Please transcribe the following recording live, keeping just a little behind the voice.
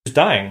was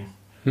dying.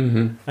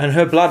 And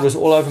her blood was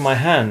all over my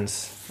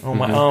hands, on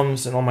my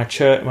arms, and on my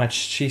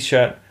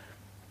t-shirt.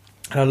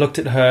 And I looked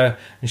at her,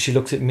 and she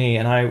looked at me,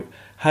 and I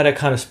had a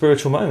kind of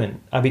spiritual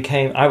moment. I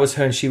was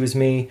her, and she was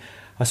me.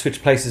 I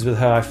switched places with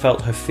her. I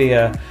felt her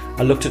fear.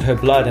 I looked at her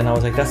blood, and I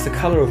was like, "That's the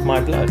color of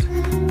my blood."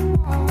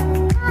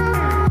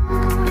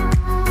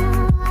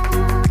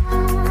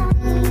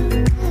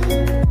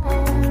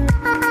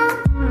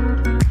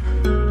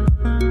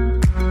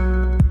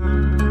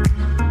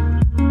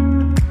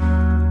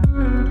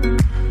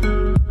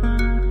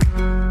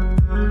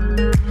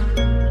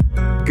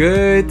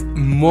 Good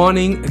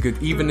morning,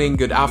 good evening,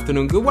 good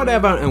afternoon, good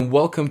whatever, and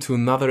welcome to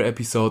another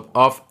episode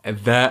of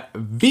The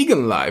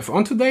Vegan Life.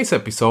 On today's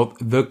episode,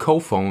 the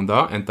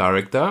co-founder and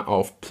director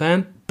of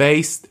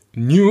Plant-Based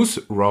News,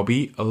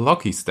 Robbie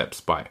Lockie, steps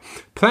by.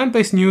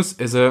 Plant-Based News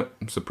is a,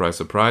 surprise,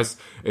 surprise,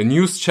 a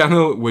news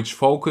channel which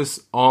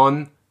focuses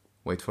on,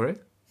 wait for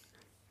it,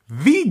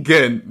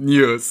 vegan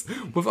news.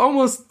 With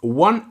almost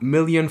 1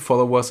 million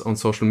followers on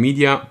social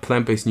media,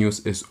 Plant-Based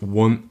News is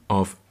one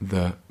of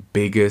the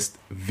biggest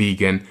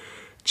vegan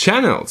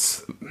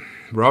channels.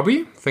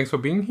 Robbie, thanks for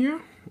being here.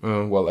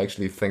 Well,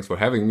 actually, thanks for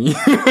having me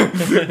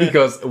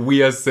because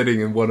we are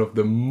sitting in one of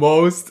the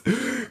most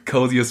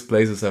coziest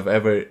places I've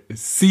ever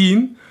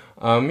seen.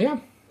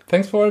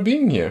 Thanks for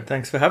being here.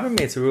 Thanks for having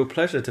me. It's a real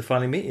pleasure to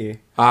finally meet you.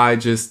 I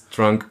just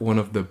drank one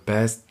of the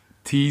best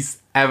teas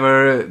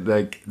ever.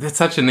 Like, that's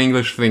such an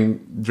English thing,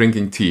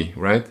 drinking tea,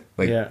 right?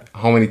 Like,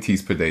 How many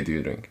teas per day do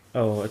you drink?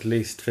 Oh, at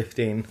least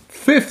 15.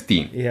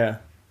 15? Yeah.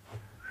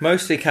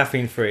 Mostly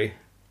caffeine-free.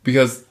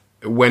 Because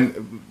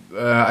when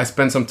I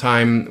spent some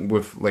time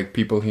with like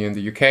people here in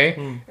the UK,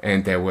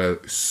 and they were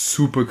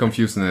super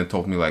confused, and they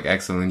told me like,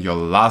 "Axel, in your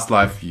last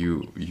life,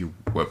 you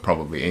were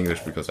probably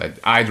English because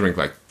I drink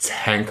like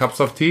 10 cups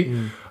of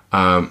tea,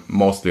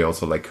 mostly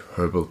also like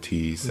herbal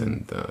teas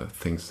and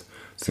things."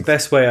 It's the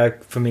best way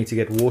for me to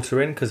get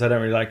water in because I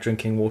don't really like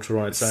drinking water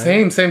on its own.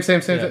 Same.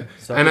 Yeah,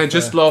 so and I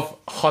just love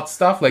hot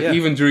stuff, like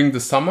even during the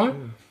summer,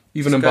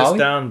 even in Bali. It goes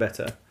down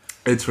better.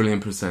 It's really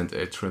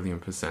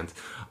 %.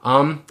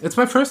 It's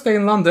my first day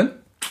in London.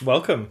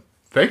 Welcome.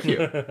 Thank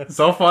you.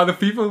 So far, the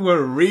people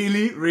were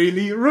really,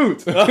 really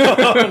rude.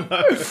 Oh,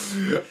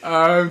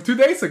 no. 2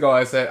 days ago,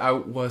 I said I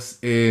was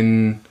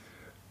in...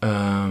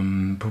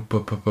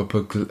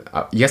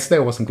 yesterday,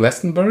 I was in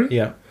Glastonbury.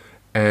 Yeah.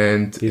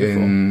 And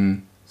Beautiful.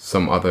 in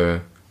some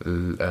other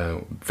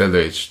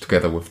village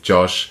together with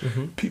Josh.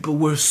 People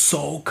were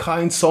so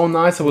kind, so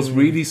nice. I was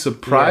really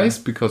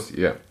surprised because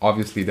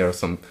obviously there are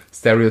some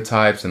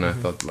stereotypes, and I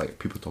thought like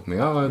people told me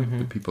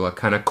the people are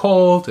kind of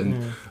cold and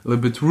a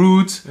little bit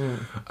rude.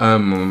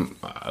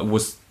 I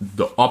was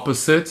the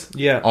opposite.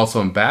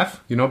 Also in Bath.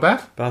 You know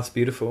Bath? Bath's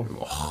beautiful.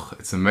 Oh,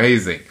 it's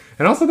amazing.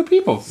 And also the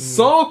people,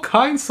 so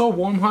kind, so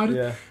warm-hearted.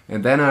 Yeah.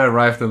 And then I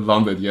arrived in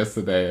London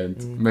yesterday,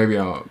 and maybe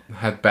I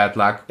had bad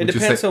luck. It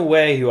depends on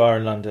where you are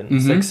in London.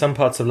 It's like some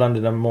parts of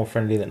London are more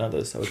friendly than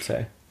others, I would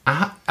say.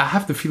 I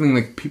have the feeling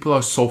like people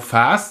are so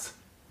fast,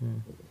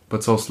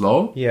 but so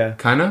slow. Yeah.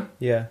 Kinda.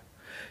 Yeah.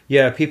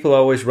 Yeah, people are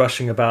always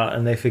rushing about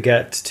and they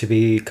forget to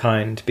be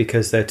kind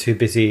because they're too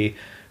busy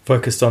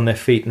focused on their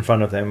feet in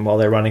front of them while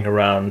they're running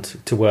around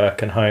to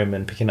work and home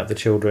and picking up the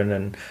children,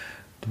 and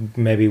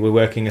maybe we're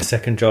working a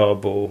second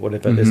job or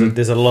whatever.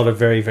 There's a lot of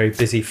very, very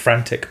busy,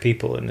 frantic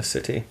people in the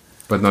city.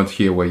 But not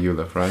here where you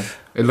live, right?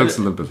 It looks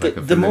a little bit like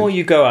a The more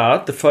you go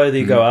out, the further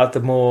you go out,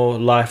 the more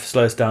life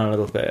slows down a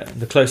little bit.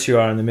 The closer you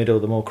are in the middle,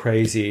 the more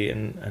crazy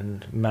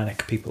and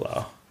manic people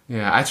are.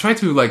 Yeah, I try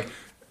to like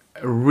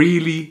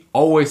really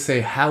always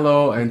say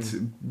hello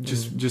and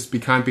just be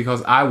kind,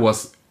 because I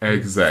was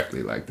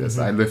exactly like this.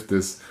 I lived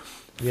this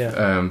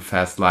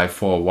fast life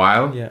for a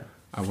while. Yeah.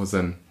 I was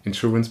an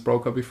insurance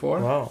broker before.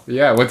 Wow.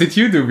 Yeah. What did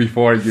you do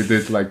before you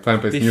did like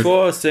plant-based news?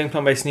 Before I was doing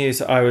plant-based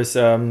news, I was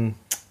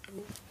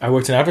I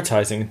worked in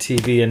advertising,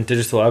 TV and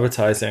digital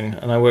advertising,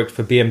 and I worked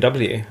for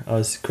BMW. I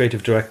was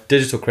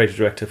digital creative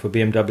director for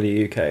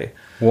BMW UK.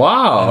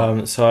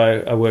 Wow. So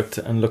I worked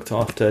and looked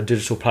after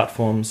digital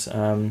platforms.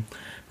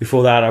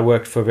 Before that, I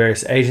worked for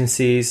various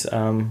agencies.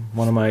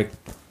 One of my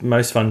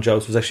most fun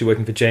jobs was actually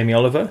working for Jamie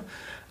Oliver.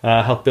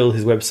 Helped build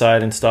his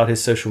website and start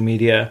his social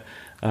media,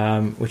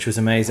 which was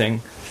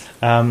amazing.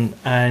 And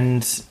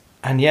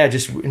yeah,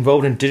 just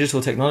involved in digital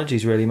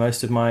technologies really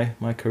most of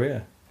my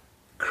career.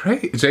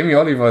 Great. Jamie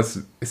Oliver,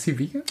 is he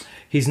vegan?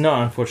 He's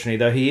not, unfortunately,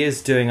 though. He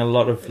is doing a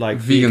lot of like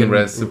vegan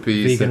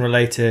recipes, vegan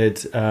related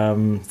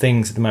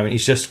things at the moment.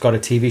 He's just got a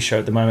TV show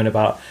at the moment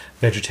about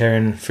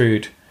vegetarian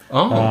food,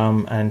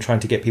 and trying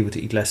to get people to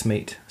eat less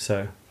meat.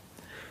 So,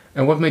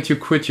 and what made you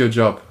quit your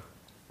job?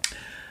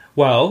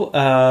 Well,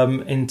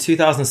 in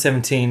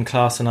 2017,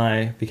 Klaas and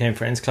I became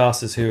friends.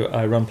 Klaas is who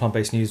I run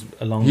Plant-Based News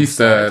along. He's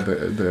the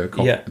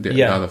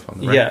other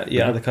founder,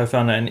 right? The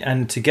co-founder,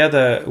 and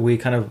together we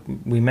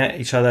met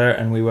each other,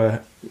 and we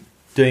were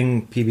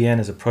doing PBN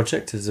as a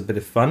project, as a bit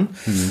of fun,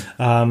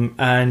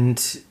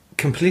 and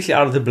completely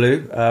out of the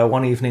blue,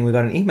 one evening we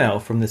got an email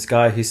from this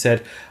guy who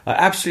said, "I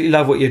absolutely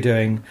love what you're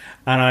doing,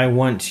 and I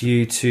want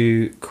you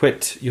to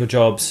quit your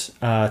jobs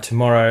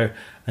tomorrow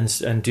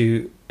and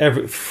do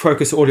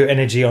focus all your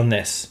energy on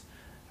this.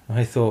 And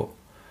I thought,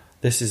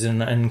 this is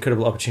an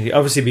incredible opportunity.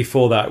 Obviously,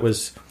 before that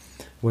was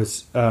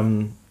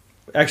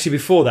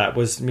before that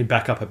was, let me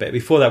back up a bit.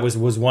 Before that was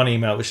one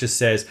email which just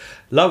says,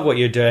 love what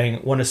you're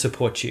doing, want to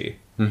support you.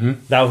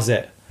 That was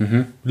it.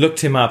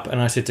 Looked him up,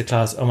 and I said to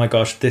class, oh my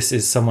gosh, this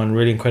is someone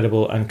really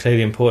incredible and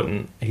clearly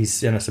important. He's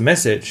sent us a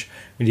message.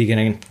 We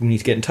need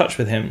to get in touch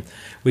with him.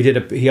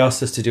 He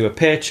asked us to do a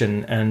pitch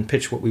and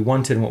pitch what we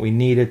wanted and what we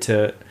needed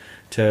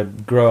to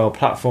grow our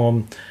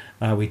platform.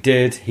 We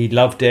did. He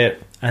loved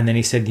it. And then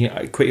he said,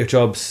 quit your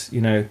jobs,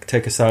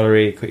 take a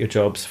salary, quit your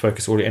jobs,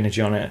 focus all your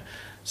energy on it.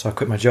 So I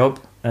quit my job,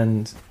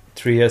 and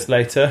 3 years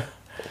later...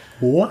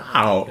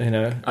 Wow.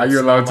 Are you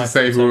allowed to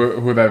say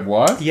who that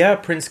was? Yeah,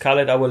 Prince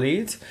Khaled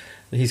Al-Walid.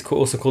 He's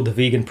also called the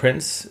Vegan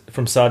Prince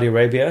from Saudi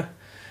Arabia.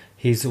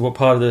 He's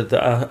part of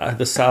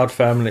the Saud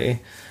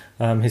family.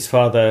 His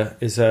father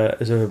is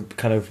a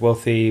kind of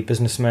wealthy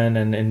businessman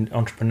and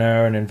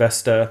entrepreneur and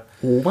investor.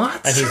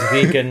 What? And he's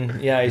vegan.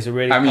 Yeah, he's a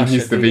really.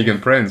 He's the vegan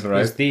prince,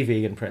 right? He's the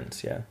vegan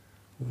prince. Yeah.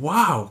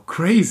 Wow,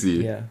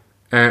 crazy.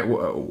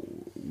 Yeah.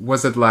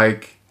 Was it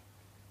like,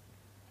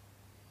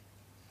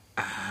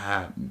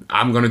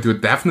 I'm gonna do it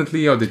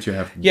definitely, or did you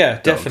have?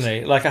 Yeah,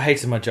 definitely. Like, I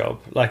hated my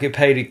job. Like, it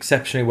paid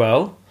exceptionally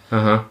well.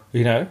 I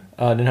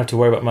didn't have to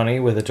worry about money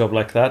with a job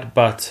like that,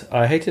 but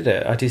I hated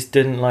it. I just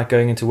didn't like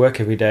going into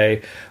work every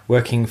day,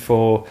 working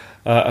for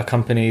a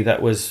company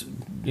that was,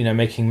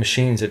 making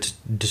machines that's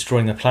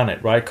destroying the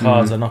planet, right?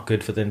 Cars are not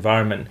good for the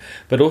environment,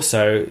 but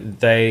also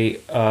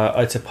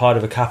it's a part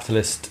of a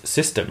capitalist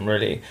system,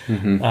 really.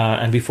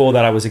 And before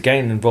that, I was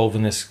again involved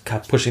in this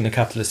pushing the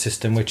capitalist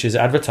system, which is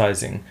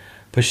advertising,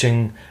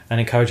 pushing and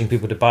encouraging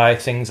people to buy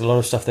things, a lot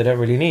of stuff they don't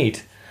really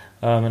need.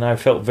 And I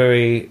felt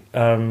very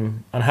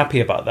unhappy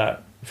about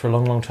that for a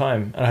long, long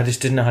time. And I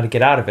just didn't know how to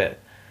get out of it,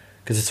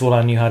 because it's all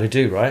I knew how to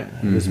do, right?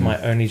 It was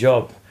my only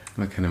job.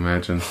 I can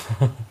imagine.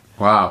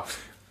 Wow.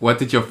 What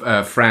did your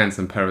friends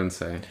and parents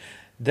say?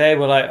 They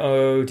were like,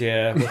 oh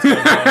dear, what's going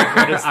on?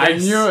 What is this? I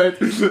knew it.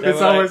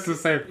 It's always the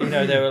same.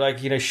 They were like,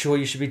 sure,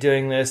 you should be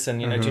doing this. And,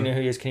 do you know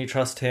who he is? Can you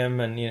trust him?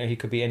 And, he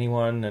could be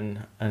anyone.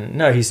 And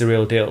no, he's the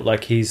real deal.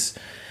 Like, he's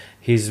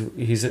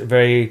a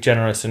very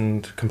generous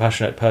and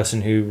compassionate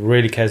person who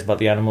really cares about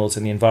the animals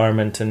and the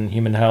environment and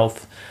human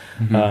health.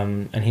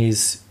 And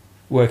he's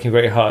working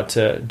very hard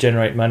to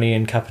generate money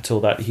and capital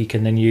that he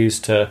can then use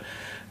to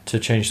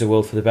change the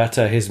world for the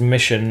better. His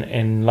mission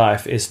in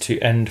life is to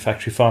end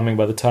factory farming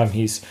by the time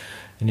he's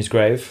in his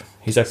grave.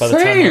 He's like, by the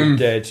time I'm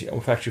dead,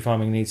 factory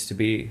farming needs to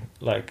be,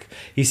 like,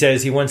 he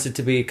says he wants it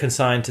to be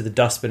consigned to the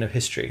dustbin of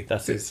history.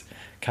 That's his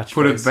catchphrase.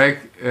 Put it back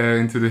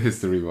into the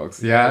history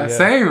box. Yeah.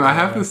 Same. I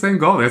have the same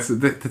goal. That's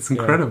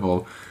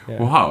incredible.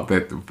 Yeah. Wow,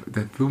 that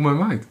blew my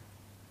mind.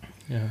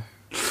 Yeah.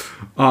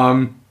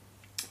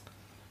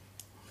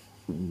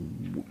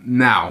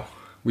 Now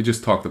we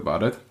just talked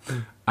about it.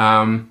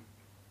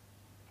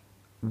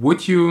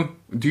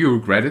 Do you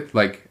regret it,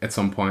 like, at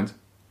some point?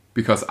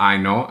 Because I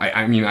know,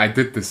 I mean, I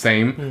did the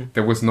same.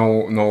 There was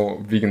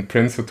no vegan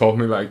prince who told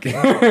me, like,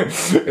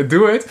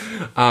 do it.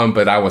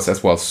 But I was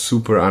as well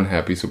super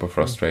unhappy, super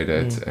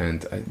frustrated,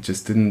 and I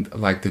just didn't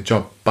like the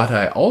job. But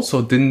I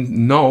also didn't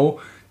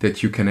know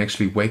that you can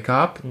actually wake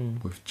up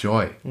with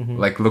joy,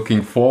 like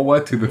looking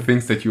forward to the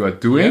things that you are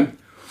doing.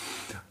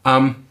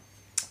 Yeah.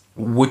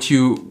 Would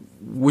you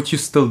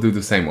still do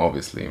the same,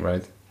 obviously,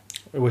 right?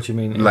 What do you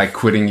mean? Like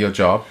quitting your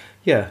job?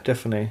 Yeah,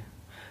 definitely.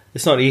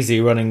 It's not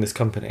easy running this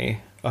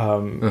company.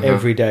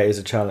 Every day is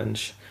a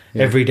challenge.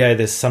 Yeah. Every day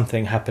there's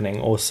something happening,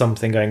 or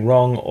something going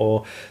wrong,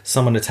 or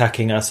someone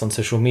attacking us on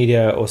social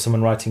media, or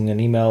someone writing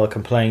an email, a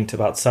complaint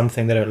about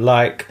something they don't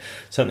like,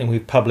 something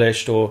we've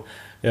published, or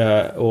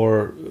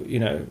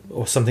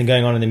something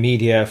going on in the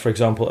media. For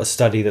example, a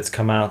study that's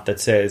come out that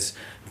says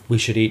we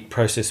should eat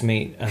processed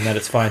meat and that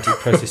it's fine to eat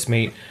processed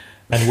meat.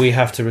 And we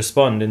have to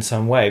respond in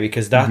some way,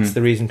 because that's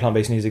the reason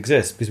plant-based news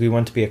exists, because we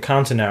want to be a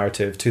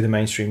counter-narrative to the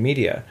mainstream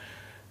media.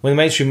 When the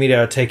mainstream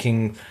media are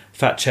taking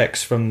fat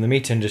checks from the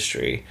meat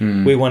industry,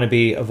 we want to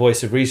be a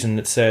voice of reason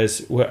that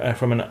says, I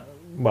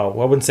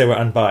wouldn't say we're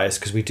unbiased,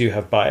 because we do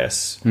have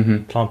bias,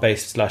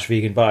 plant-based /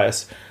 vegan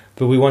bias,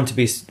 but we want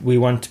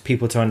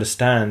people to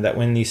understand that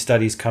when these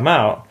studies come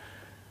out,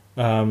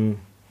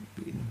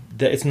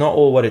 that it's not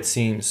all what it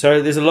seems.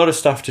 So there's a lot of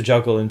stuff to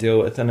juggle and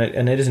deal with, and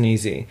it isn't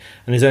easy.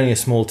 And there's only a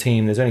small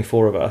team. There's only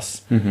 4 of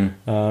us.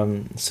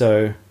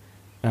 But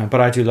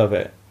I do love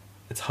it.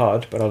 It's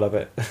hard, but I love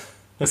it.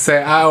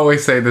 I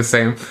always say the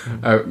same.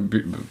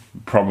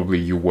 Probably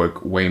you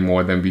work way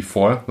more than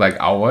before, like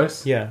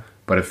hours. Yeah.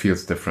 But it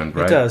feels different,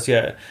 right? It does,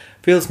 yeah. It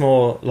feels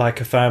more like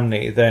a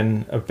family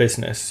than a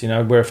business.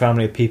 We're a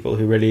family of people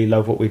who really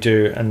love what we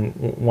do and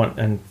want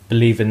and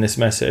believe in this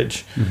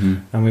message,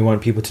 and we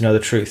want people to know the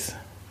truth.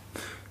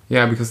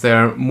 Yeah, because there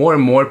are more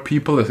and more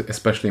people,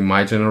 especially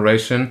my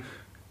generation,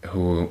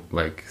 who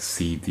like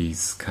see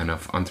these kind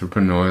of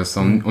entrepreneurs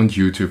on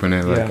YouTube, and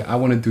they're like, I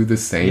want to do the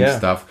same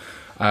stuff.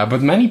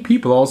 But many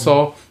people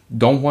also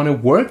don't want to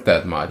work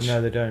that much.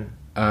 No, they don't.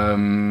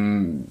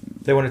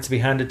 They want it to be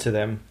handed to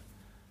them.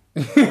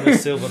 on a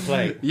silver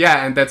plate.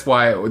 Yeah, and that's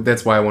why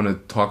I want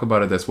to talk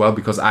about it as well,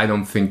 because I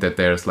don't think that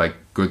there's like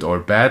good or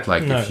bad.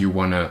 Like if you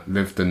want to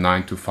live the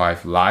 9 to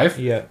 5 life,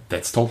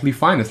 that's totally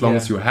fine as long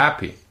as you're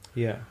happy.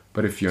 Yeah.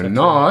 But if you're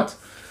not,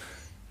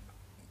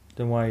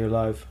 then why are you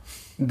alive?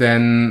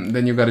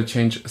 Then you got to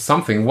change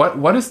something.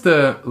 What is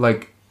the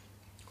like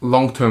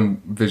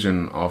long-term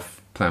vision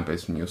of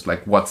plant-based news?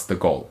 Like, what's the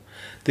goal?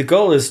 The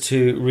goal is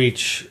to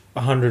reach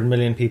 100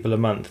 million people a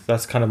month.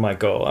 That's kind of my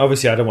goal.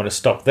 Obviously, I don't want to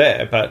stop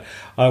there, but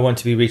I want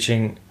to be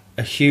reaching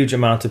a huge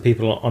amount of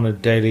people on a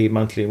daily,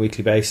 monthly,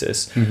 weekly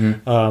basis,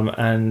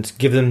 and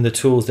give them the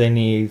tools they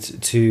need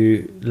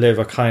to live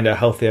a kinder,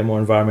 healthier,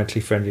 more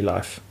environmentally friendly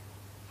life.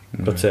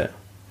 That's it.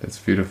 That's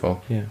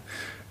beautiful. Yeah.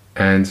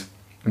 And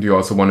do you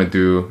also want to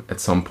do at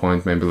some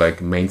point maybe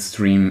like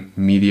mainstream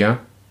media?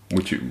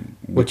 In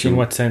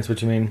what sense? What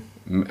do you mean?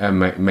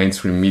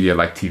 Mainstream media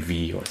like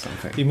TV or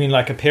something. You mean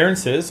like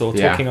appearances or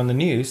talking on the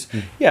news?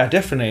 Yeah,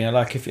 definitely.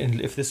 Like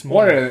if this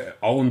morning, or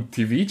our own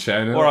TV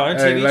channel, or our own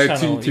TV like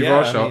channel,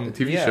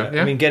 TV show.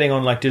 I mean, getting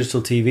on like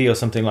digital TV or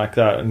something like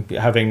that, and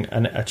having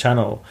a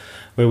channel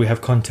where we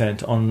have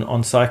content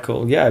on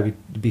cycle. Yeah,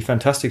 it'd be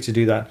fantastic to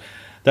do that.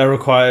 That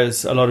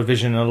requires a lot of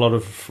vision and a lot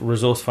of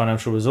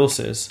financial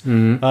resources.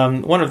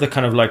 One of the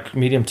kind of like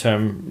medium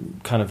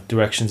term kind of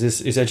directions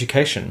is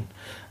education.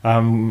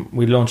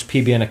 We launched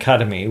PBN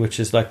Academy, which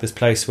is like this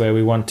place where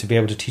we want to be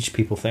able to teach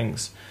people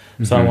things.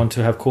 So I want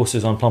to have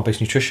courses on plant-based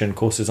nutrition,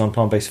 courses on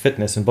plant-based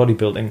fitness and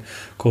bodybuilding,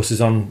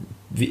 courses on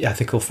the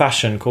ethical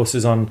fashion,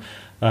 courses on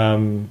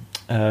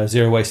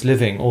zero waste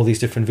living, all these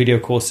different video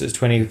courses,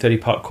 20, 30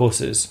 part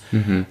courses,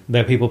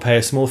 where people pay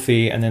a small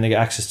fee and then they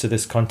get access to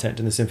this content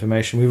and this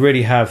information. We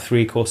already have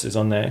 3 courses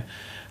on there.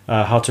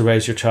 How to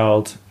raise your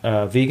child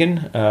vegan,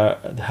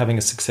 having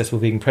a successful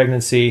vegan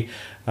pregnancy,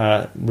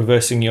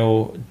 reversing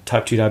your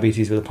type 2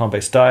 diabetes with a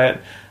plant-based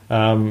diet,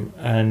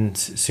 and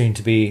soon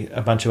to be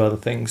a bunch of other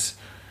things.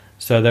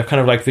 So they're kind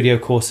of like video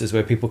courses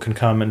where people can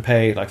come and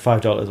pay like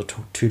 $5 or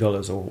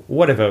 $2 or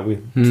whatever we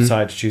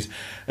decide to choose,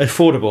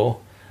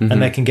 affordable,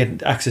 and they can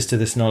get access to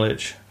this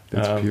knowledge.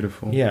 That's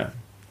beautiful. Yeah.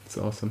 It's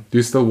awesome. Do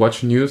you still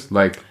watch news?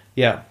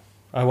 Yeah,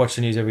 I watch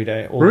the news every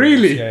day.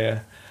 Really? Yeah.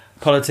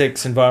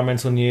 Politics,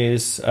 environmental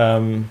news,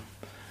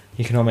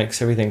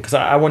 economics, everything. Because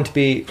I want to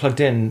be plugged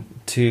in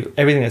to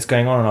everything that's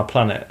going on our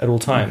planet at all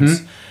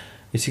times.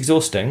 It's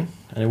exhausting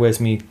and it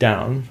wears me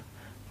down,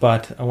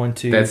 but I want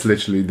to... That's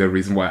literally the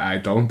reason why I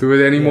don't do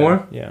it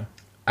anymore. Yeah.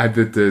 I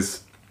did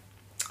this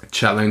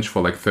challenge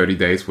for like 30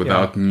 days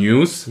without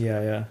news.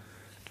 Yeah.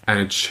 And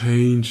it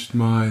changed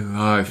my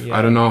life.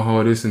 I don't know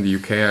how it is in the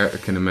UK. I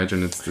can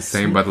imagine it's the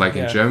same. But like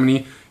in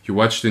Germany, you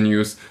watch the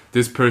news.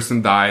 This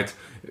person died.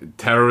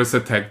 Terrorist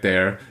attack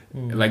there.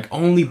 Like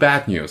only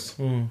bad news.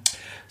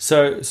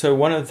 So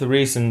one of the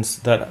reasons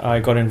that I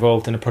got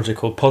involved in a project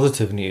called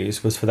Positive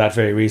News was for that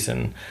very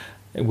reason.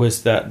 It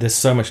was that there's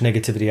so much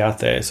negativity out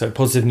there. So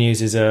Positive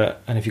News is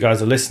and if you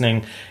guys are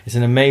listening, it's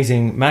an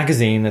amazing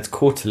magazine that's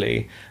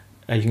quarterly.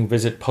 You can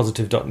visit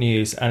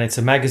positive.news, and it's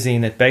a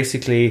magazine that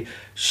basically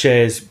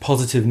shares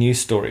positive news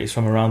stories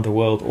from around the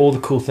world, all the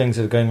cool things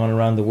that are going on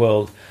around the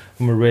world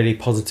from a really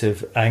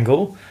positive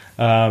angle.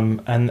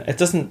 And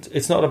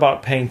it's not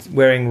about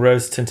wearing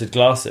rose-tinted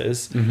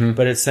glasses,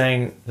 but it's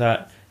saying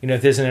that,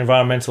 if there's an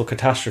environmental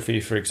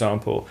catastrophe, for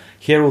example,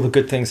 here are all the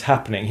good things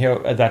happening, here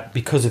are that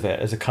because of it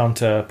as a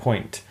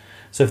counterpoint.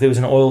 So if there was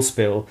an oil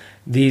spill,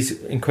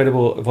 these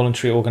incredible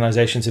voluntary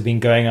organizations have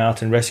been going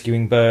out and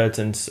rescuing birds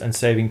and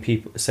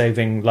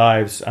saving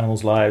lives,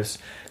 animals' lives,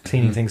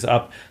 cleaning things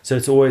up. So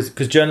it's always,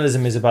 because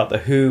journalism is about the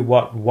who,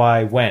 what,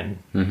 why, when.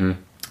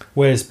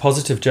 Whereas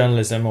positive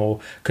journalism or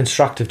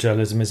constructive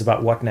journalism is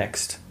about what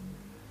next.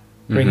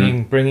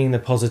 Bringing the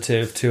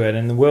positive to it.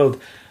 And the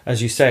world,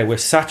 as you say, we're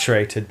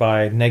saturated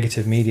by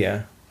negative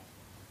media.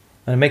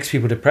 And it makes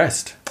people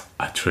depressed.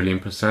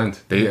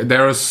 1,000,000,000%.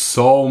 There is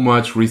so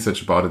much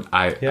research about it.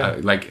 I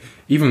like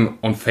even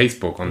on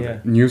Facebook on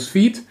the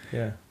newsfeed.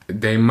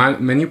 They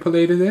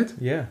manipulated it.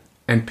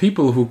 And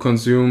people who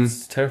consume,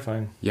 it's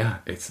terrifying. Yeah,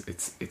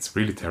 it's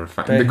really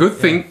terrifying. The good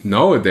thing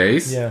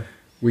nowadays,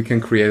 we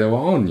can create our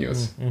own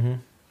news.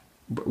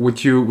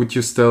 Would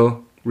you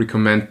still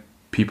recommend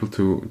people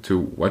to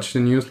watch the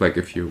news? Like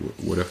if you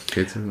would have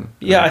kids?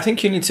 I think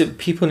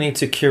people need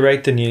to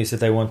curate the news that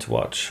they want to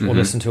watch or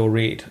listen to or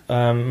read.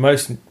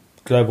 Most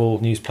global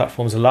news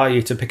platforms allow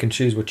you to pick and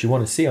choose what you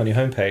want to see on your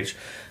homepage.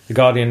 The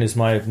Guardian is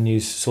my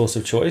news source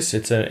of choice.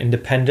 It's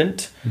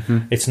independent.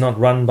 It's not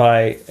run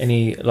by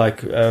any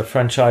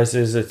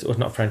franchises. Or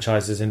not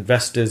franchises,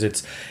 investors.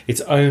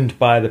 It's owned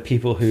by the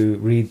people who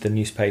read the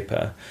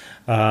newspaper.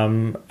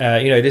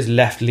 It is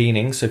left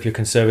leaning. So if you're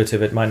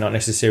conservative, it might not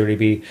necessarily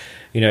be,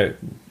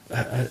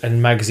 a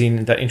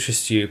magazine that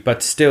interests you,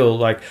 but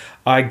still,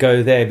 I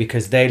go there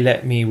because they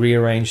let me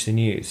rearrange the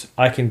news.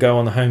 I can go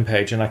on the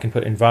homepage and I can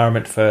put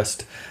environment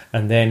first,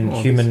 and then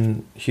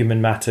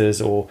human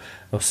matters or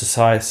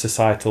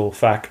societal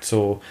facts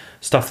or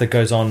stuff that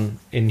goes on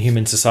in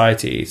human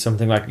society.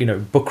 Something like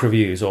book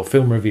reviews or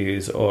film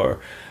reviews, or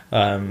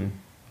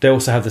they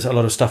also have a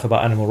lot of stuff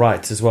about animal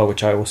rights as well,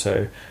 which I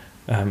also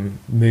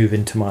move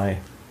into my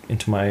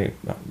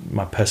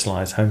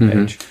personalized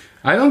homepage.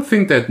 I don't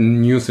think that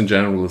news in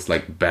general is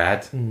like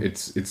bad.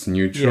 It's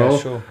neutral. Yeah,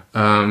 sure.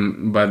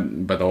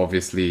 But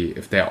obviously,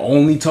 if they're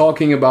only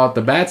talking about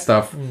the bad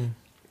stuff,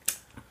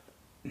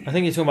 I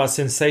think you're talking about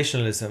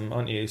sensationalism,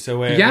 aren't you?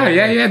 So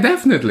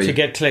definitely to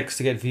get clicks,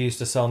 to get views,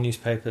 to sell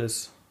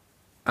newspapers.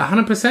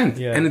 100%.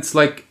 Yeah. And it's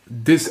like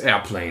this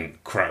airplane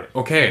crowd.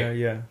 Okay.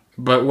 Yeah.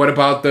 But what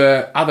about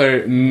the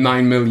other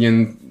 9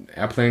 million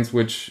airplanes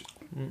which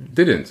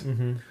didn't?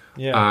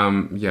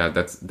 Yeah.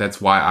 That's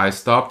why I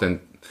stopped.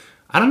 And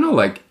I don't know,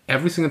 like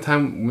every single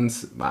time when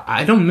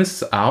I don't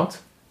miss out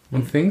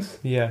on things.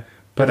 Yeah.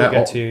 But I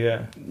get to you,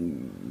 yeah.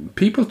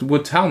 People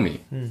would tell me.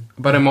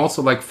 But I'm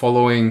also like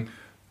following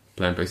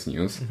plant-based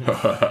news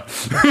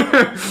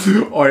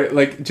or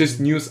like just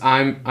news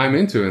I'm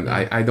into, and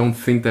I don't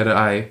think that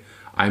I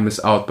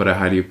miss out, but I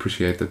highly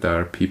appreciate that there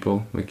are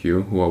people like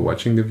you who are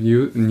watching the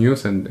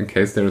news, and in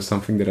case there is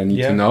something that I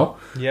need to know,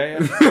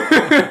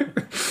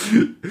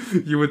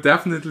 you would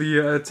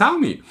definitely tell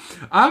me.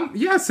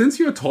 Since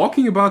you're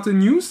talking about the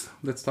news,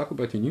 let's talk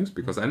about the news,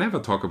 because I never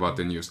talk about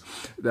the news.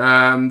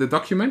 The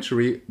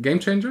documentary Game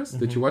Changers,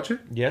 did you watch it?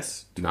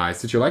 Yes.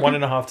 Nice. Did you like it?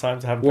 1.5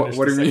 times. I haven't finished.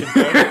 What do you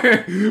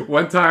mean?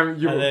 One time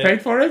you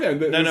paid for it,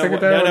 and the second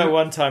time? No.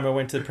 One time I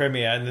went to the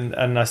premiere,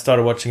 and I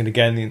started watching it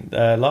again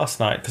last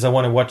night, because I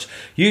want to watch.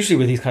 Usually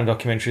with these kind of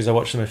documentaries, I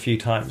watch them a few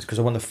times because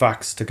I want the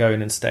facts to go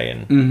in and stay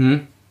in.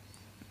 Mm-hmm.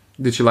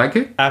 Did you like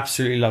it?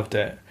 Absolutely loved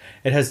it.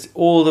 It has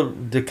all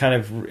the kind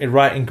of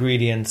right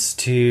ingredients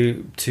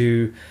to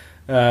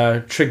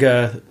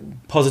trigger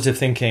positive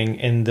thinking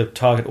in the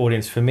target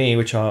audience for me,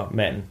 which are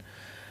men.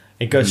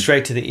 It goes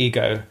straight to the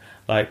ego,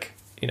 like,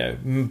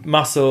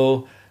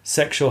 muscle,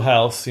 sexual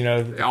health,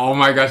 Oh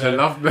my gosh, I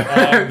love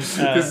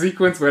the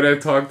sequence where they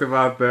talked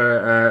about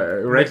the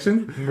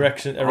erections in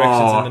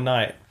the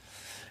night.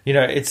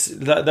 It's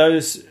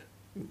those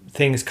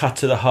things cut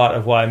to the heart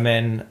of why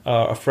men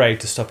are afraid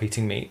to stop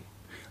eating meat.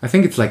 I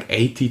think it's like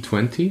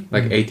 80-20.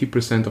 Like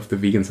 80% of the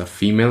vegans are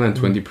female and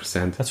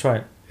 20%. That's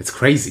right. It's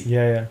crazy.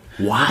 Yeah.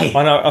 Why?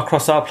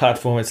 Across our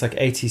platform, it's like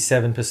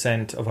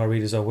 87% of our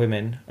readers are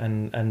women,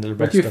 and the rest are men.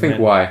 What do you think?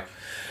 Why?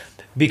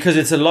 Because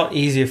it's a lot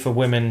easier for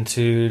women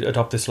to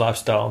adopt this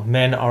lifestyle.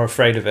 Men are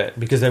afraid of it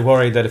because they're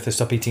worried that if they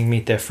stop eating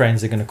meat, their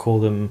friends are going to call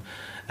them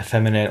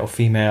effeminate or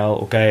female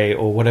or gay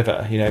or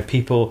whatever.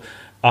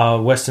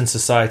 Our Western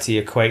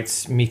society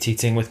equates meat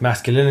eating with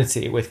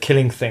masculinity, with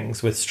killing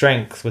things, with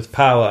strength, with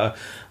power,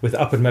 with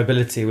upward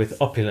mobility,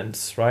 with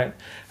opulence, right?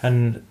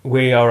 And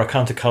we are a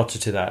counterculture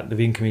to that. The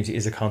vegan community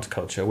is a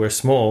counterculture. We're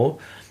small,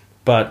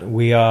 but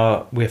we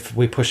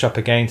push up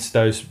against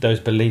those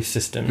belief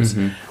systems.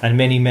 And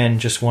many men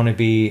just want to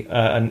be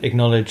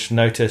acknowledged,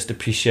 noticed,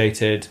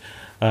 appreciated,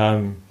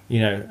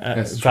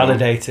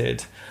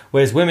 validated.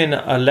 Whereas women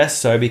are less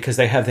so because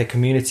they have their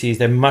communities.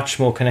 They're much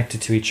more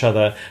connected to each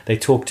other. They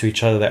talk to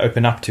each other. They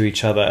open up to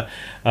each other.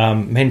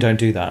 Men don't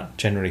do that,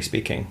 generally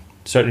speaking.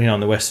 Certainly not in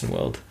the Western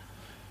world.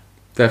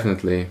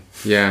 Definitely,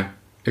 yeah.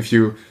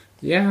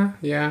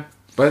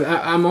 But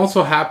I'm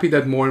also happy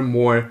that more and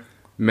more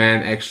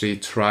men actually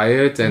try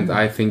it, and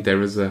I think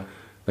there is a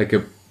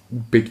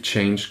big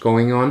change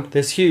going on.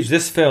 There's huge.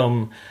 This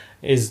film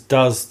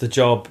does the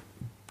job.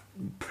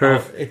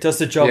 It does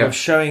the job of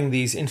showing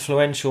these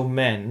influential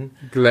men,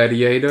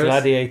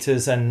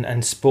 gladiators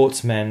and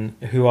sportsmen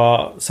who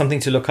are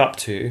something to look up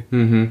to,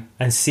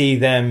 and see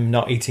them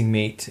not eating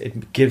meat.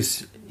 It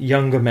gives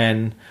younger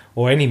men,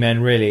 or any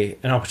men really,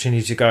 an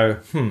opportunity to go,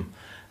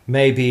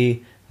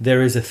 maybe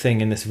there is a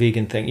thing in this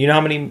vegan thing. You know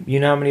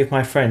how many of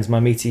my friends, my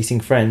meat eating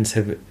friends,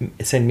 have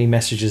sent me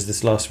messages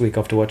this last week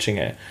after watching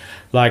it,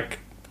 like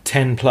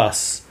 10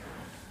 plus.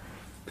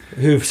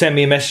 Who've sent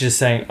me messages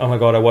saying, "Oh my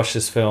god, I watched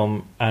this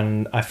film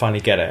and I finally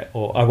get it,"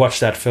 or "I watched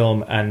that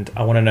film and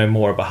I want to know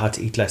more about how to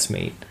eat less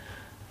meat."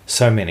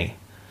 So many.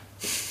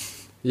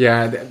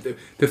 Yeah,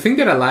 the thing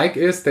that I like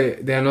is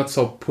they are not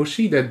so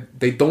pushy, that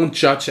they don't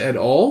judge at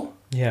all.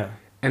 Yeah.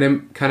 And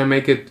then kind of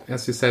make it,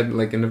 as you said,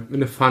 like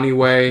in a funny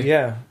way.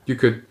 Yeah. You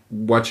could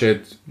watch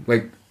it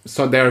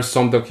so. There are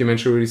some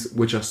documentaries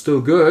which are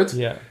still good.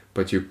 Yeah.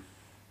 But you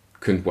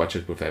couldn't watch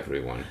it with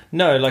everyone.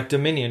 No, like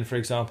Dominion, for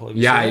example.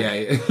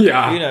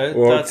 Yeah.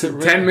 Or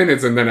 10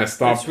 minutes and then I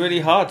stopped. It's really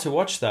hard to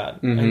watch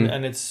that,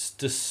 and it's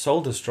just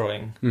soul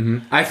destroying.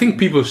 I think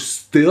people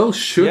still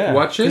should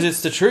watch it because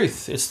it's the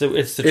truth. It's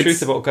the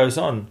truth of what goes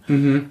on.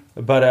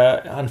 But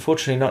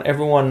unfortunately, not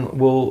everyone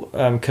will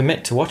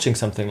commit to watching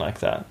something like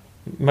that.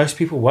 Most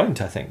people won't,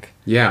 I think.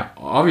 Yeah,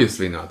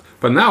 obviously not.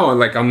 But now,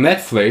 like on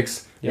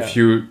Netflix, if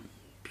you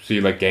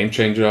see like Game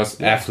Changers,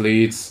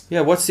 athletes.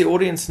 Yeah, what's the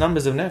audience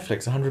numbers of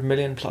Netflix? 100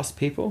 million plus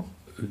people?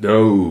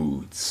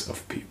 Loads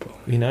of people.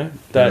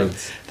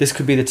 This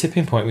could be the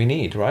tipping point we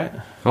need, right?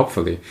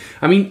 Hopefully.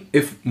 I mean,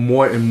 if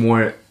more and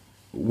more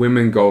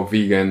women go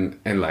vegan,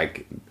 and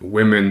like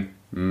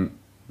vegan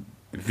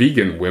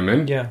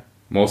women,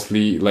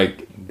 mostly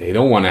like they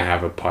don't want to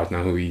have a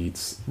partner who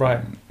eats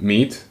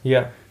meat.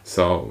 Yeah.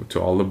 So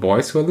to all the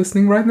boys who are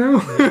listening right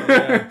now,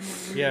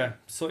 yeah,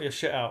 sort your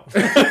shit out.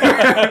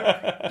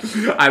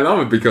 I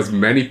love it because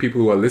many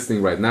people who are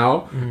listening right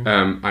now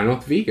are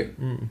not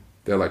vegan.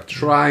 They're like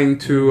trying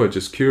to or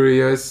just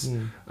curious.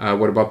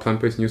 What about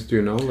plant-based news? Do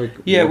you know?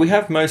 We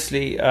have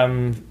mostly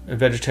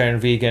vegetarian,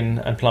 vegan,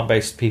 and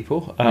plant-based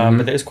people,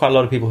 but there's quite a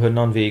lot of people who are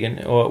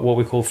non-vegan or what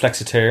we call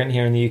flexitarian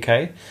here in the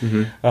UK.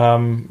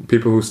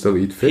 People who still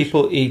eat fish.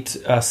 People eat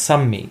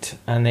some meat,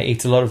 and they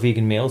eat a lot of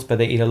vegan meals, but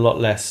they eat a lot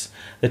less.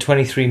 There are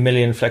 23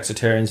 million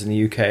flexitarians in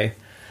the UK.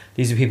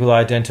 These are people who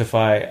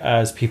identify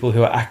as people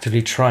who are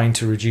actively trying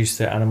to reduce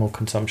their animal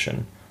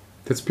consumption.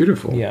 That's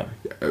beautiful. Yeah.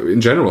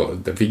 In general,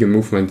 the vegan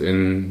movement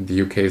in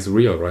the UK is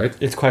real, right?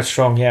 It's quite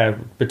strong, yeah.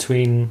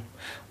 Between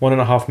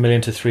 1.5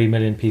 million to 3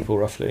 million people,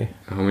 roughly.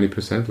 How many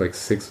percent? Like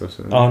 6 or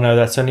so? Oh, no,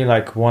 that's only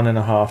like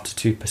 1.5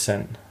 to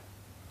 2%.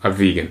 Are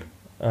vegan?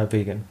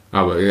 Vegan.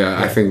 Oh, well,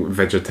 yeah, I think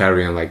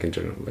vegetarian, like in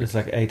general. It's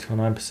like 8 or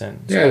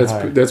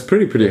 9%. That's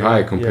pretty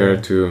high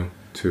compared to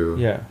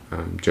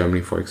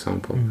Germany, for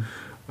example.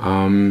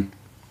 Do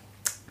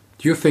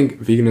you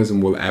think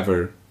veganism will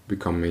ever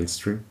become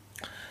mainstream?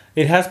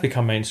 It has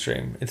become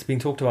mainstream. It's been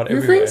talked about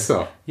everywhere. You think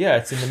so? Yeah,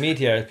 it's in the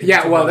media.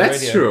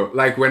 That's true.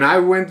 Like when I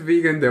went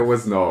vegan, there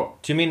was no...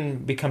 Do you mean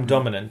become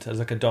dominant, as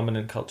like a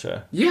dominant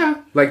culture? Yeah,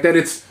 like that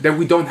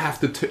we don't have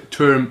the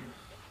term...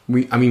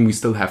 we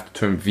still have the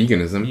term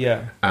veganism.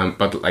 Yeah.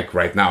 But like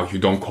right now, you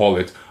don't call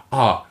it,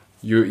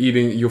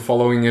 you're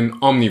following an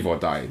omnivore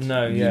diet.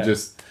 No, yeah. You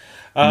just...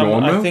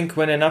 normal? I think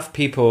when enough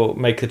people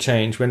make the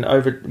change,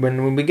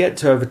 when we get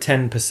to over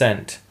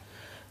 10%,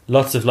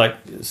 lots of like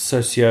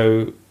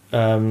social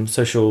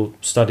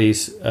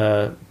studies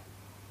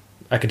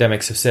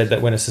academics have said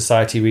that when a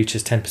society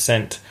reaches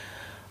 10%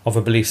 of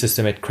a belief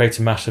system, it creates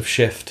a massive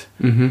shift.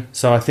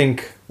 So I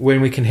think when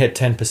we can hit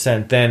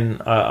 10%,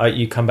 then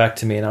you come back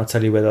to me and I'll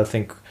tell you whether I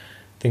think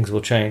things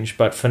will change.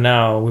 But for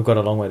now, we've got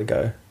a long way to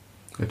go.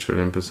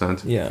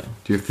 1,000,000%. Yeah.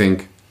 Do you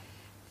think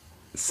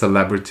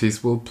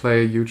celebrities will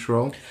play a huge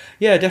role?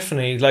 Yeah,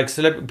 definitely. Like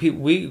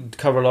we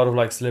cover a lot of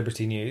like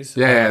celebrity news.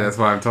 Yeah, that's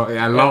why I'm talking.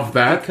 I love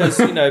that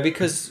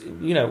because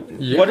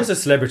what is a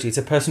celebrity? It's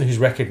a person who's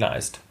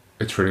recognized.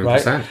 1,000,000%.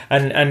 Right?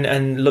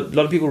 And a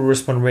lot of people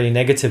respond really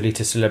negatively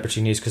to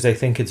celebrity news because they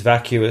think it's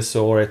vacuous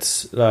or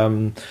it's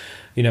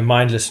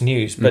mindless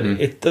news. But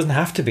it doesn't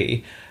have to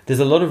be. There's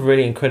a lot of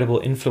really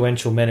incredible,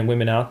 influential men and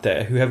women out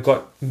there who have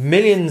got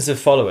millions of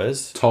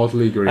followers.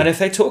 Totally agree. And if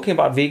they're talking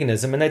about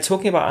veganism and they're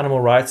talking about animal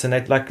rights and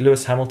they like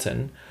Lewis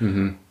Hamilton,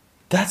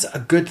 that's a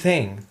good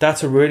thing.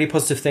 That's a really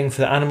positive thing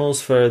for the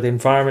animals, for the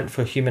environment,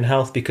 for human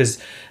health, because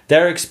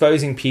they're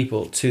exposing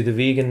people to the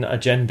vegan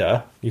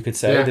agenda, you could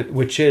say,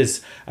 which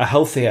is a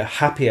healthier,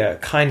 happier,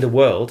 kinder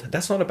world.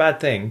 That's not a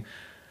bad thing.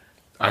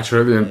 But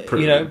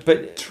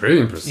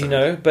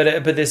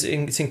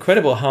it's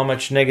incredible how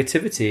much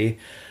negativity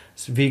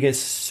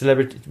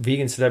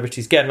vegan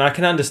celebrities get, and I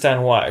can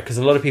understand why, because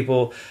a lot of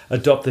people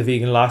adopt the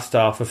vegan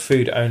lifestyle for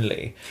food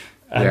only,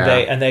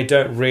 and they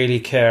don't really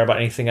care about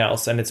anything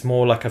else, and it's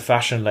more like a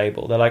fashion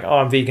label. They're like,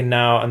 I'm vegan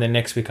now, and then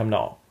next week I'm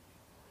not.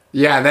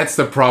 Yeah, that's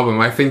the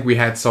problem. I think we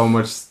had so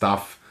much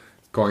stuff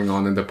going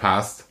on in the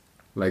past,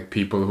 like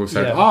people who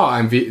said,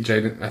 I'm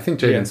Jaden. I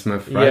think Jaden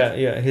Smith, right?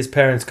 Yeah. His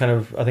parents kind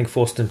of, I think,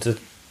 forced him to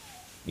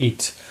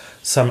eat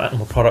some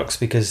animal products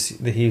because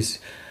he's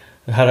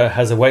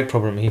has a weight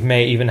problem. He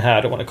may even have,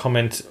 I don't want to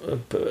comment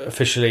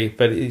officially,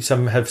 but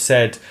some have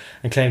said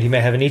and claimed he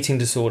may have an eating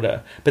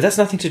disorder. But that's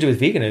nothing to do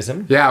with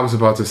veganism. Yeah, I was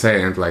about to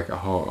say, and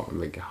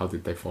how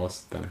did they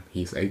force them?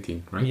 He's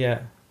 18, right?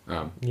 Yeah.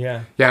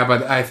 Yeah,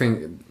 but I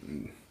think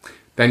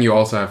then you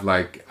also have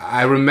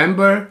I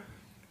remember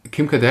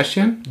Kim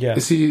Kardashian. Yeah.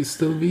 Is she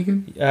still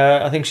vegan?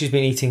 I think she's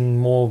been eating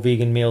more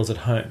vegan meals at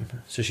home.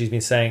 So she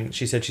said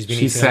she's been eating.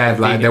 She said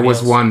there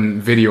was one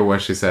video where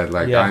she said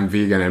I'm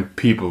vegan, and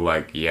people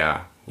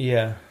Yeah.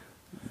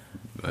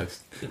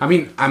 I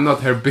mean, I'm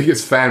not her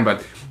biggest fan,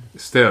 but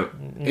still,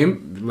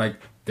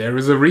 there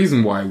is a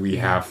reason why we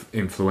have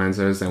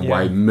influencers and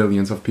why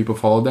millions of people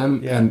follow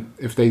them. Yeah. And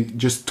if they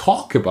just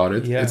talk about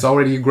it, it's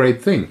already a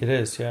great thing. It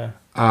is, yeah.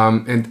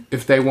 And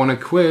if they want to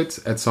quit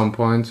at some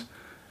point,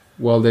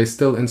 well, they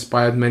still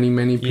inspired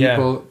many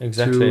people. Yeah,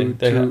 exactly.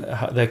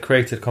 They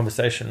created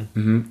conversation.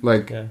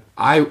 Mm-hmm.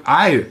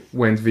 I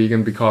went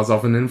vegan because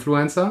of an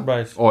influencer.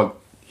 Right. Or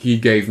he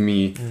gave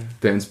me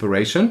the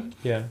inspiration.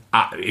 Yeah.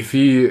 If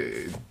he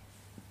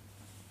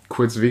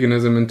quits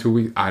veganism in 2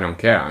 weeks, I don't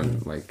care. I'm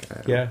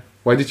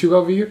Why did you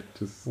go vegan?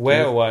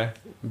 Where or why?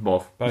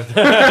 Both. So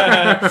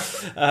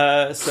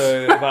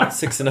about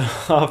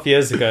 6.5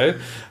 years ago,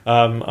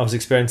 I was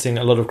experiencing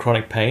a lot of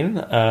chronic pain,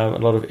 a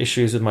lot of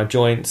issues with my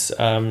joints,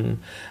 and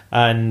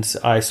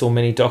I saw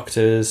many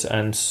doctors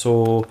and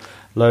saw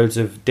loads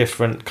of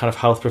different kind of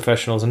health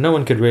professionals, and no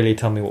one could really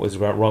tell me what was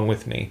wrong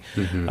with me.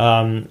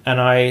 And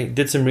I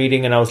did some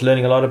reading, and I was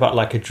learning a lot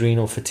about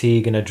adrenal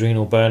fatigue and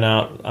adrenal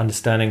burnout,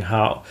 understanding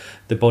how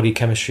the body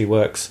chemistry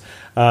works.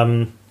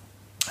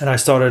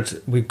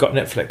 we got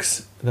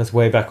Netflix. That's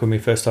way back when we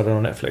first started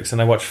on Netflix.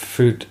 And I watched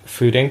Food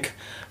Inc.,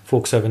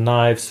 Forks Over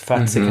Knives,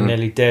 Fat, Sick and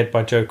Nearly Dead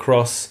by Joe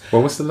Cross.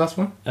 What was the last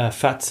one?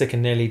 Fat, Sick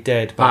and Nearly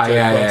Dead by Joe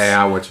Cross.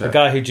 Yeah, I watched that. A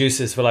guy who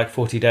juices for like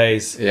 40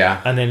 days.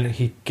 Yeah. And then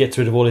he gets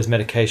rid of all his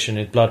medication,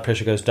 his blood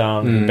pressure goes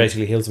down, and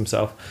basically heals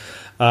himself.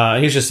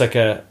 He's just like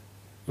a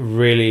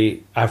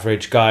really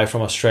average guy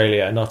from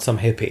Australia, not some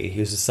hippie. He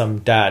was just some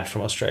dad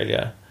from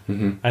Australia.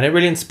 And it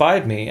really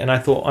inspired me. And I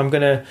thought, I'm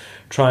going to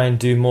try and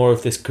do more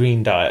of this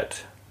green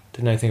diet.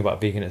 Didn't know anything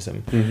about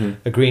veganism.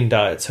 A green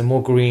diet. So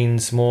more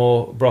greens,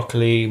 more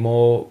broccoli,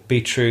 more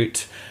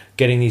beetroot,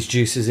 getting these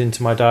juices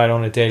into my diet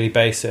on a daily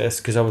basis.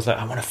 Because I was like,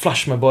 I want to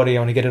flush my body.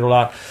 I want to get it all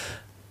out.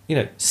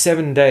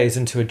 7 days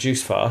into a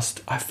juice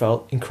fast, I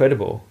felt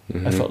incredible.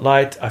 I felt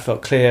light. I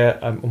felt clear.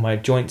 My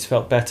joints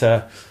felt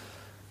better.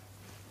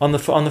 On the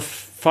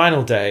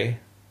final day,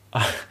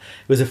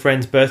 it was a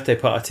friend's birthday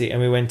party, and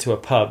we went to a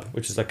pub,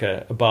 which is like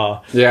a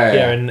bar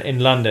here in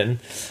London.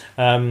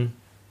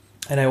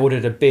 And I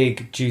ordered a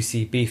big,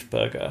 juicy beef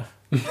burger.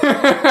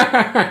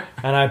 And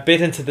I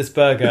bit into this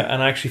burger,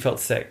 and I actually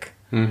felt sick.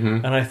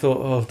 And I thought,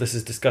 oh, this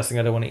is disgusting.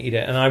 I don't want to eat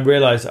it. And I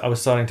realized I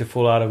was starting to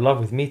fall out of love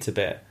with meat a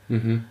bit.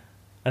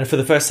 And for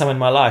the first time in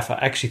my life, I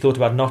actually thought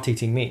about not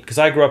eating meat. Because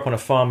I grew up on a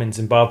farm in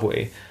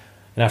Zimbabwe,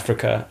 in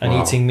Africa, and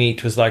eating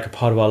meat was like a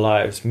part of our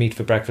lives. Meat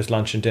for breakfast,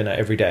 lunch, and dinner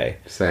every day.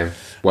 Same.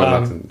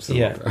 Well, not in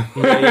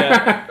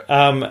yeah.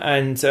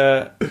 And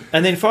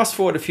then fast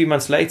forward a few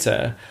months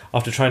later,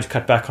 after trying to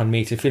cut back on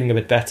meat and feeling a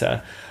bit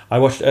better, I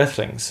watched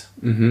Earthlings.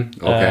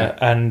 Okay.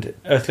 And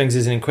Earthlings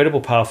is an incredible,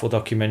 powerful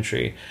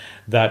documentary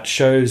that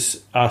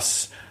shows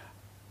us.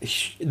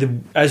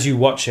 As you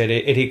watch it,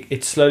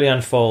 it slowly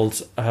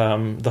unfolds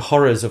the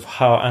horrors of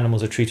how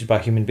animals are treated by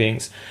human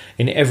beings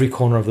in every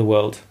corner of the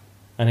world.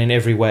 And in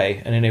every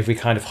way, and in every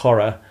kind of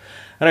horror.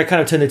 And I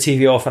kind of turned the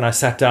TV off, and I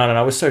sat down, and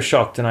I was so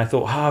shocked, and I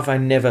thought, how have I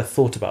never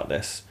thought about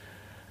this?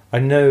 I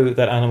know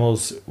that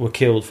animals were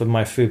killed for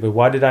my food, but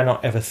why did I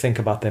not ever think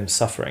about them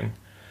suffering?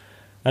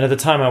 And at the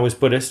time I was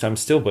Buddhist, I'm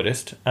still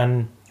Buddhist,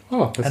 and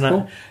cool.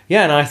 And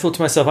I thought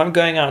to myself, I'm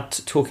going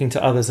out talking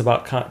to others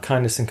about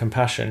kindness and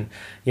compassion,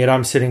 yet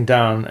I'm sitting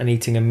down and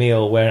eating a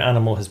meal where an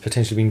animal has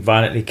potentially been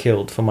violently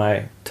killed for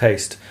my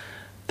taste.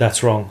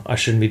 That's wrong. I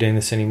shouldn't be doing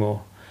this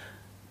anymore.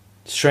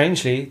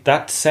 Strangely,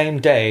 that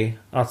same day,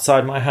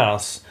 outside my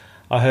house,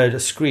 I heard a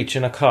screech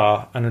in a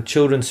car, and the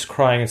children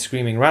crying and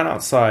screaming, ran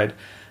outside,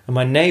 and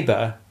my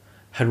neighbour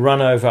had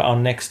run over our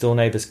next door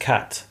neighbour's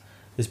cat,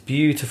 this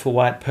beautiful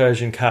white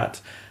Persian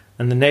cat,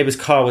 and the neighbour's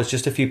car was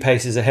just a few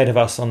paces ahead of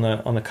us on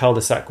the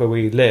cul-de-sac where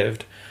we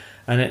lived,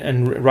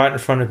 and right in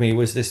front of me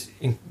was this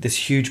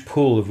huge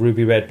pool of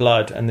ruby red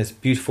blood, and this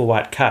beautiful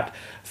white cat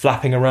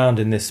flapping around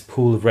in this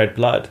pool of red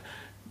blood.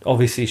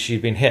 Obviously,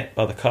 she'd been hit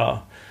by the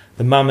car.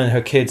 The mum and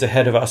her kids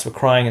ahead of us were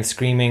crying and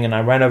screaming, and I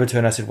ran over to her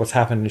and I said, "What's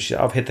happened?" And she said,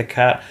 "I've hit the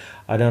cat.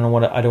 I don't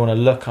want to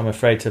look. I'm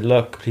afraid to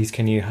look. Please,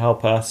 can you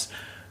help us?"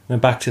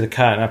 Went back to the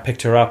cat, and I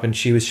picked her up, and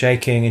she was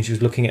shaking, and she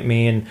was looking at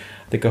me, and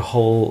I think her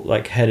whole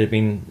head had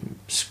been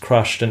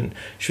crushed, and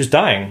she was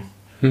dying.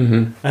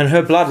 And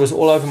her blood was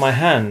all over my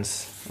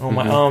hands, on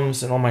my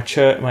arms, and on my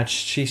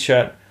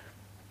t-shirt.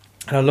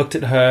 And I looked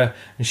at her,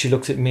 and she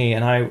looked at me,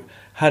 and I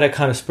had a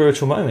kind of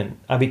spiritual moment.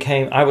 I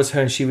was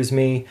her, and she was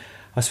me.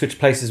 I switched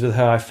places with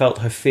her. I felt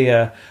her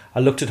fear. I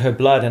looked at her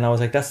blood, and I was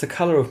like, that's the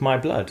colour of my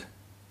blood.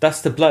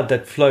 That's the blood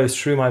that flows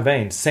through my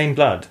veins. Same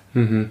blood.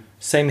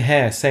 Same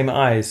hair, same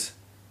eyes.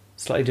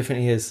 Slightly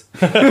different ears.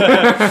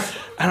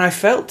 And I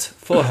felt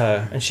for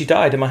her, and she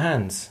died in my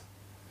hands.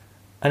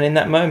 And in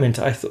that moment,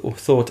 I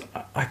thought,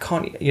 I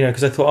can't,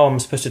 because I thought, I'm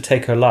supposed to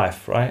take her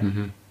life, right?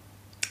 I'm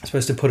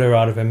supposed to put her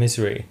out of her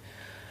misery.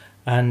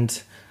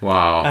 And...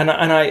 Wow. And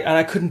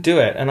I couldn't do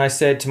it. And I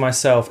said to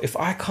myself, if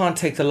I can't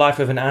take the life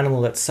of an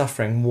animal that's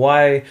suffering,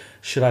 why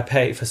should I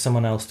pay for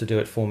someone else to do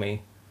it for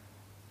me?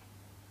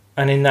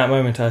 And in that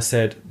moment I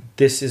said,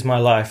 this is my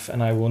life,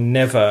 and I will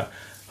never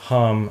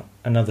harm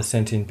another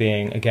sentient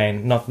being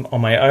again, not on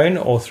my own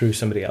or through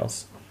somebody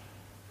else.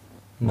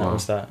 And that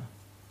was that.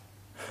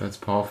 That's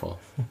powerful.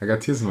 I got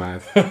tears in my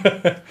eyes.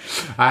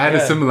 I had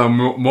a similar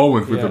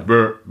moment with a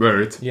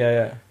bird.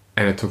 Yeah.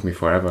 And it took me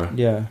forever.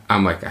 Yeah.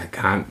 I'm like, I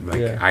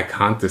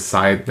can't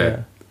decide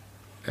that.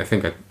 I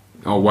think I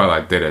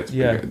did it.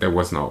 Yeah. There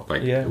was no,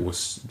 it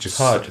was just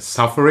hard.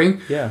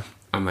 Suffering. Yeah.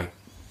 I'm like,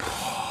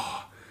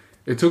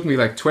 it took me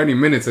 20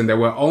 minutes, and there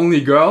were only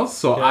girls,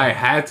 so I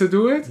had to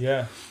do it.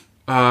 Yeah.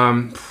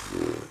 And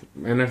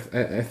I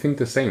think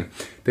the same.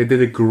 They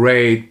did a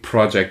great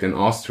project in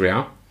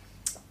Austria.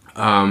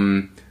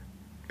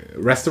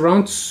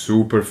 Restaurant,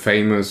 super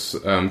famous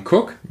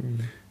cook.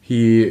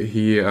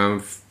 He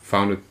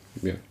founded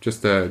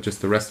just a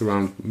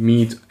restaurant,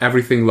 meat,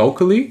 everything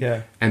locally.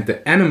 Yeah. And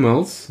the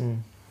animals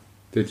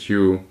that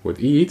you would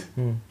eat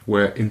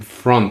were in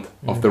front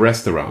of the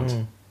restaurant.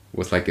 It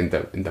was in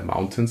the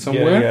mountains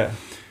somewhere. Yeah.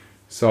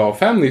 So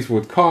families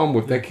would come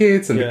with their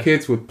kids, and the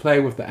kids would play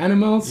with the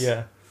animals.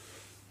 Yeah.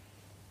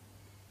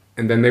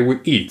 And then they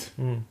would eat.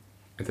 And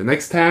the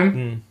next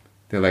time,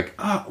 they're like,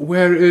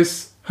 where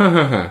is...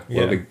 Well,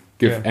 the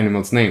give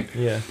animals name.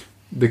 Yeah.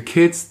 The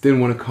kids didn't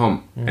want to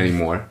come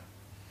anymore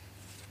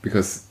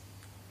because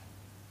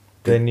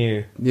they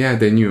knew. Yeah,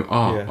 they knew.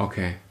 Oh,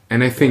 okay.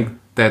 And I think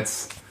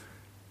that's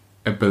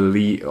a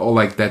belief, or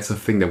like that's a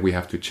thing that we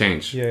have to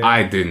change. Yeah.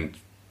 I didn't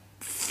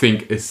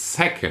think a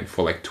second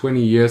for like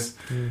 20 years.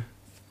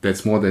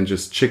 That's more than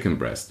just chicken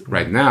breast.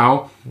 Right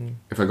now,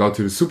 if I go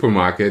to the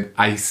supermarket,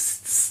 I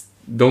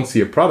don't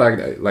see a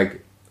product.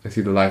 I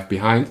see the life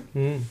behind.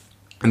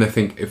 And I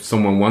think if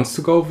someone wants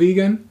to go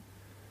vegan,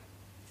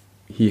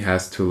 he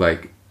has to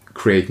like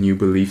create new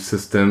belief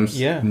systems.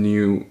 Yeah.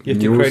 You have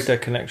to create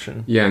that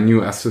connection. Yeah,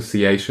 new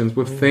associations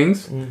with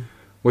things.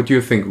 What do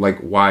you think? Like,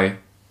 why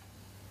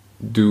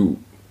do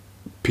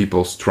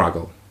people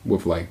struggle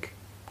with like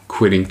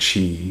quitting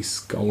cheese,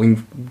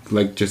 going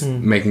like just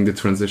making the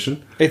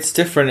transition? It's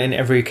different in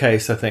every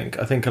case. I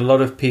think a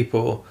lot of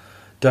people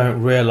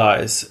don't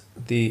realize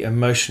the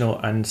emotional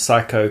and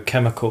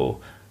psychochemical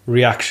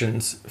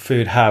reactions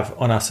food have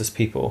on us as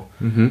people.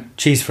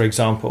 Cheese, for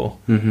example,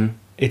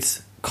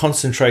 it's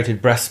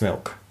concentrated breast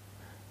milk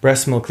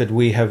that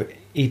we have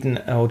eaten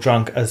or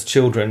drunk as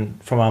children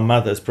from our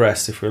mother's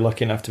breasts, if we're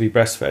lucky enough to be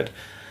breastfed.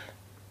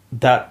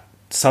 That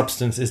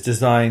substance is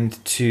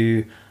designed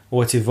to,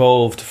 or it's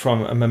evolved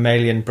from a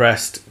mammalian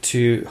breast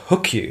to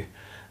hook you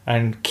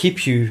and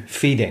keep you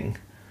feeding.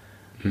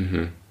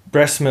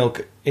 Breast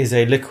milk is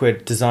a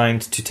liquid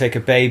designed to take a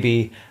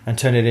baby and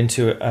turn it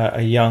into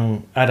a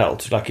young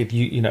adult. Like if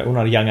you know, well,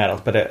 not a young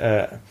adult, but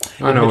it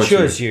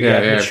matures you.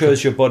 It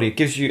matures your body. It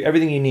gives you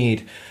everything you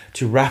need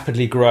to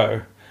rapidly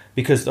grow.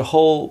 Because the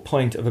whole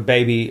point of a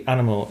baby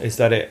animal is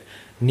that it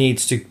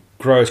needs to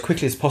grow as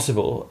quickly as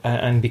possible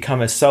and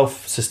become as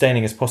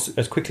self-sustaining as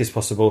quickly as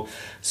possible,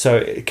 so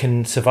it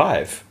can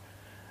survive.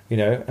 You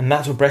know, and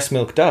that's what breast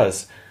milk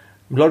does.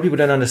 A lot of people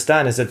don't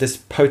understand is that this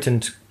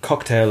potent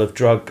cocktail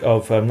of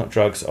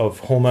of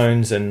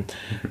hormones and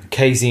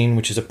casein,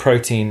 which is a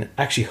protein,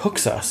 actually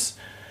hooks us,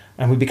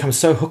 and we become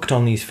so hooked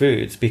on these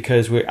foods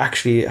because we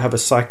actually have a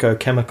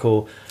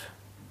psychochemical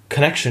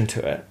connection to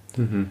it.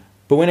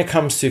 But when it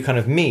comes to kind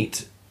of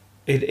meat,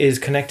 it is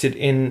connected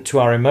into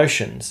our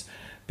emotions,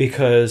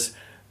 because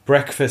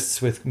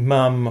breakfasts with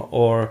mum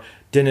or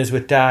dinners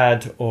with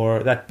dad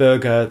or that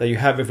burger that you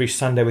have every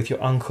Sunday with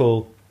your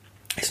uncle,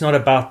 it's not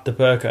about the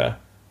burger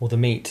or the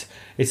meat.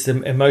 It's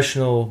the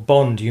emotional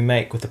bond you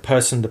make with the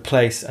person, the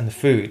place, and the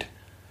food.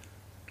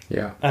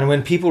 Yeah. And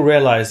when people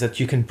realize that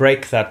you can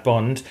break that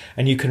bond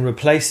and you can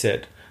replace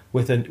it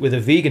with a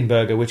vegan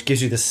burger, which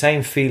gives you the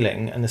same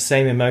feeling and the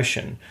same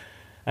emotion,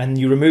 and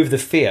you remove the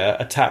fear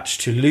attached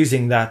to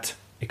losing that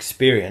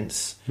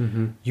experience,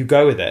 you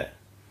go with it.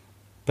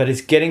 But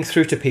it's getting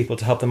through to people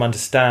to help them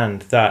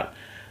understand that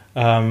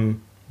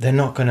they're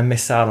not going to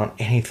miss out on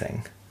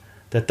anything.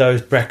 That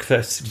those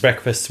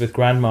breakfasts with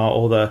grandma,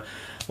 or the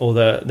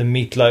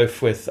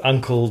meatloaf with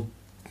Uncle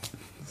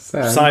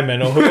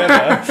Simon or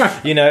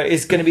whoever, you know,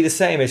 is going to be the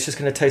same. It's just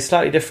going to taste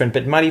slightly different,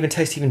 but it might even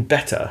taste even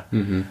better.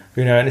 You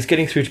know, and it's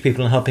getting through to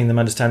people and helping them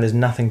understand there's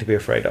nothing to be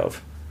afraid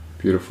of.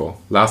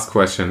 Beautiful. Last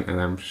question, and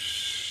I'm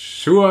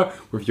sure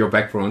with your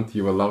background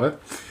you will love it.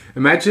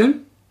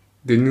 Imagine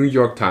the New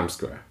York Times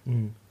Square.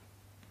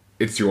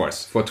 It's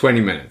yours for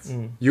 20 minutes.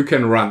 You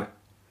can run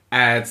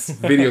ads,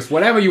 videos,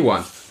 whatever you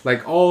want.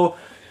 Like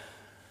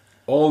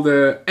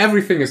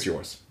everything is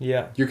yours.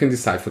 Yeah. You can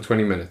decide for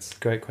 20 minutes.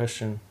 Great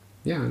question.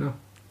 Yeah, I know.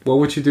 What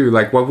would you do?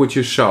 Like, what would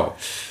you show?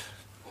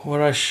 What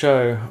would I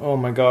show? Oh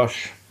my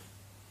gosh.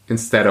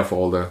 Instead of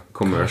all the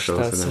commercials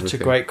and everything. That's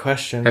such a great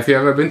question. Have you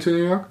ever been to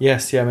New York?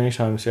 Yes, yeah, many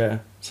times, yeah.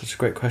 Such a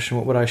great question.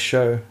 What would I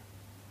show?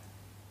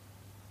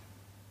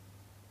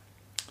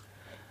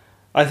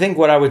 I think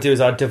what I would do is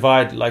I'd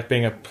divide, like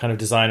being a kind of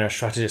designer,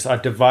 strategist,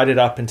 I'd divide it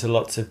up into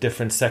lots of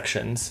different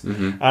sections.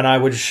 And I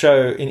would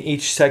show in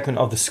each segment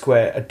of the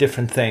square a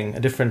different thing, a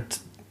different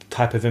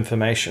type of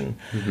information.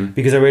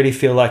 Because I really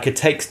feel like it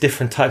takes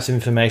different types of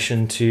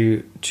information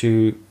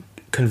to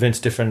convince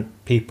different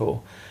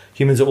people.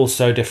 Humans are all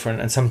so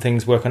different, and some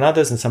things work on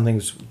others and some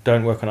things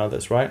don't work on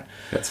others, right?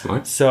 That's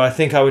smart. So I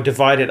think I would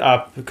divide it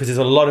up because there's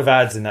a lot of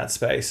ads in that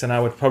space, and I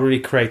would probably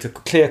create a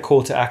clear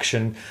call to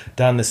action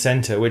down the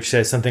center, which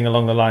says something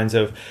along the lines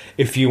of,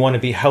 if you want to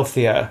be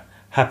healthier,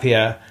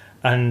 happier,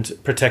 and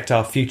protect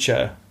our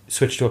future,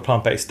 switch to a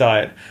plant-based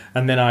diet.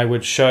 And then I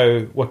would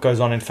show what goes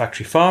on in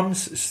factory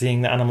farms,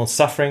 seeing the animals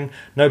suffering,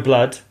 no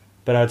blood,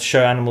 but I'd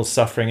show animals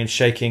suffering and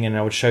shaking, and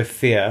I would show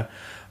fear.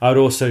 I would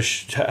also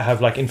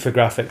have like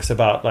infographics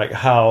about like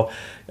how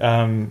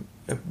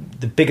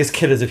the biggest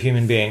killers of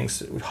human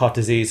beings, heart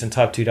disease and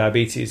type 2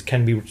 diabetes,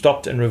 can be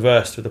stopped and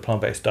reversed with a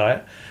plant-based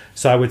diet.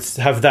 So I would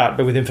have that,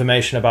 but with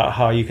information about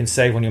how you can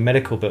save on your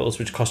medical bills,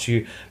 which cost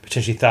you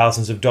potentially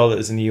thousands of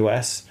dollars in the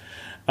US.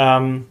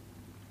 And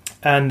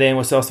then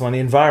what's also on the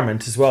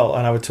environment as well.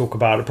 And I would talk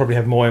about, I'd probably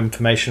have more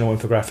information or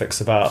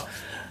infographics about,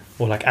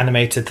 or like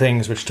animated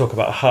things which talk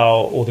about how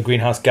all the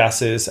greenhouse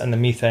gases and the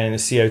methane, the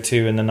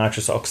CO2 and the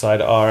nitrous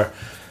oxide are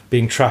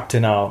being trapped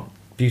in our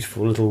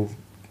beautiful little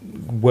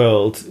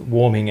world,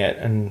 warming it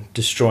and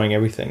destroying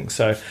everything.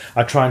 So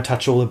I try and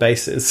touch all the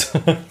bases.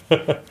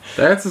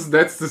 That's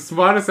the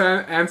smartest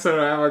answer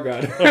I ever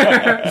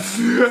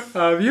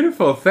got.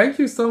 Beautiful. Thank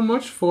you so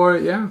much for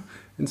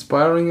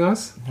inspiring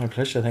us. My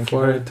pleasure. Thank you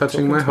for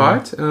touching my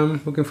heart.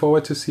 Looking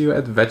forward to see you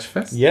at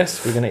VegFest.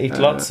 Yes, we're going to eat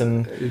lots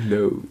and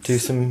do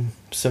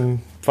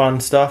some fun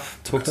stuff.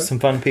 Talk to some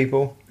fun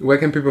people. Where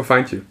can people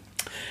find you?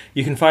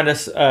 You can find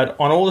us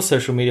on all the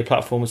social media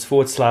platforms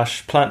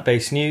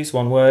 /plant-based news,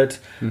 one word.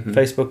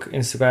 Facebook,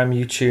 Instagram,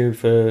 YouTube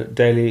for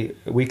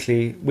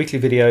weekly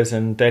videos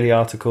and daily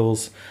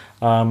articles.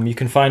 You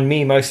can find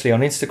me mostly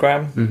on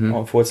Instagram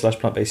on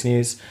 /plant-based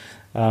news.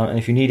 And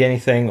if you need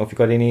anything, or if you've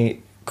got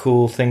any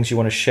cool things you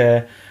want to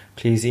share,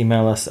 please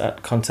email us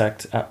at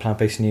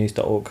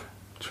contact@plantbasednews.org.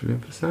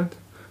 300%.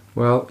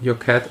 Well, your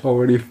cat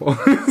already falls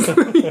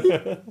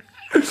asleep.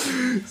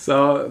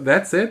 So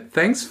that's it.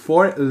 Thanks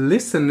for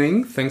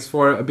listening. Thanks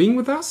for being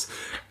with us.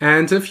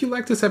 And if you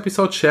like this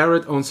episode, share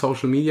it on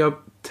social media.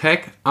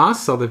 Tag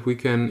us so that we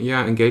can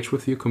engage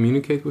with you,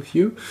 communicate with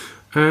you.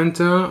 And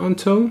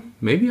until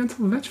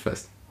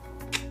VegFest.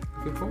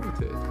 Looking forward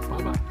to it.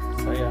 Bye-bye.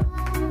 So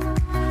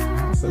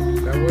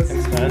Awesome. That was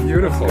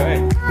beautiful.